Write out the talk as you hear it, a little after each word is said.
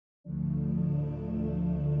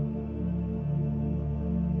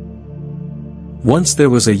Once there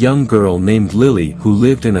was a young girl named Lily who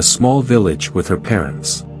lived in a small village with her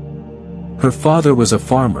parents. Her father was a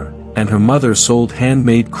farmer, and her mother sold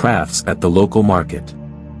handmade crafts at the local market.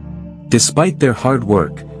 Despite their hard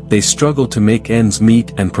work, they struggled to make ends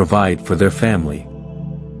meet and provide for their family.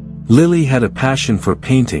 Lily had a passion for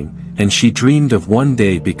painting, and she dreamed of one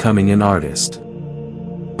day becoming an artist.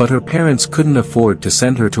 But her parents couldn't afford to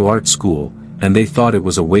send her to art school, and they thought it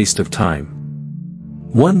was a waste of time.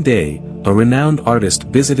 One day, a renowned artist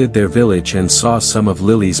visited their village and saw some of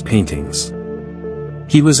Lily's paintings.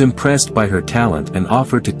 He was impressed by her talent and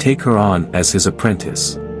offered to take her on as his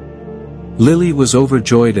apprentice. Lily was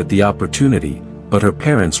overjoyed at the opportunity, but her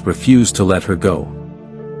parents refused to let her go.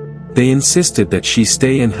 They insisted that she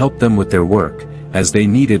stay and help them with their work, as they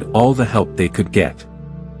needed all the help they could get.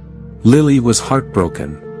 Lily was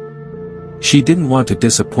heartbroken. She didn't want to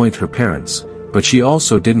disappoint her parents, but she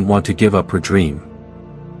also didn't want to give up her dream.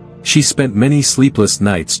 She spent many sleepless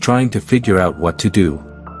nights trying to figure out what to do.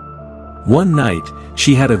 One night,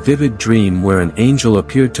 she had a vivid dream where an angel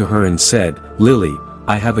appeared to her and said, "Lily,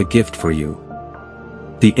 I have a gift for you."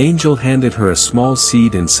 The angel handed her a small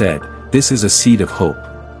seed and said, "This is a seed of hope.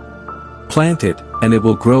 Plant it, and it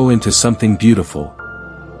will grow into something beautiful."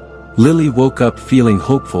 Lily woke up feeling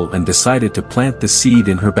hopeful and decided to plant the seed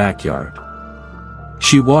in her backyard.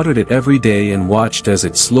 She watered it every day and watched as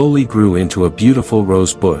it slowly grew into a beautiful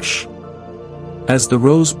rose bush. As the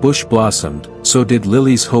rose bush blossomed, so did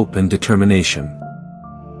Lily's hope and determination.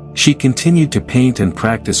 She continued to paint and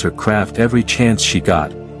practice her craft every chance she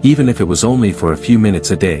got, even if it was only for a few minutes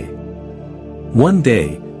a day. One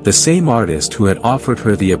day, the same artist who had offered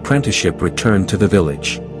her the apprenticeship returned to the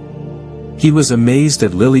village. He was amazed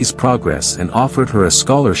at Lily's progress and offered her a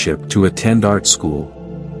scholarship to attend art school.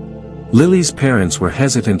 Lily's parents were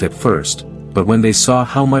hesitant at first, but when they saw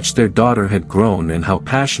how much their daughter had grown and how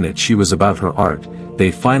passionate she was about her art,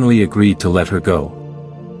 they finally agreed to let her go.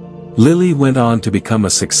 Lily went on to become a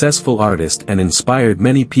successful artist and inspired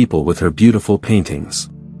many people with her beautiful paintings.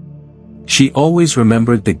 She always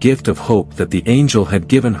remembered the gift of hope that the angel had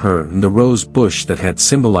given her and the rose bush that had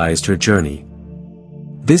symbolized her journey.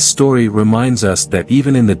 This story reminds us that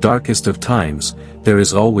even in the darkest of times, there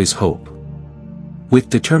is always hope. With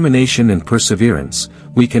determination and perseverance,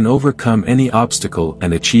 we can overcome any obstacle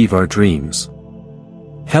and achieve our dreams.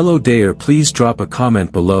 Hello there, please drop a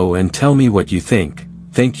comment below and tell me what you think.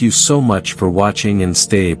 Thank you so much for watching and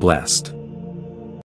stay blessed.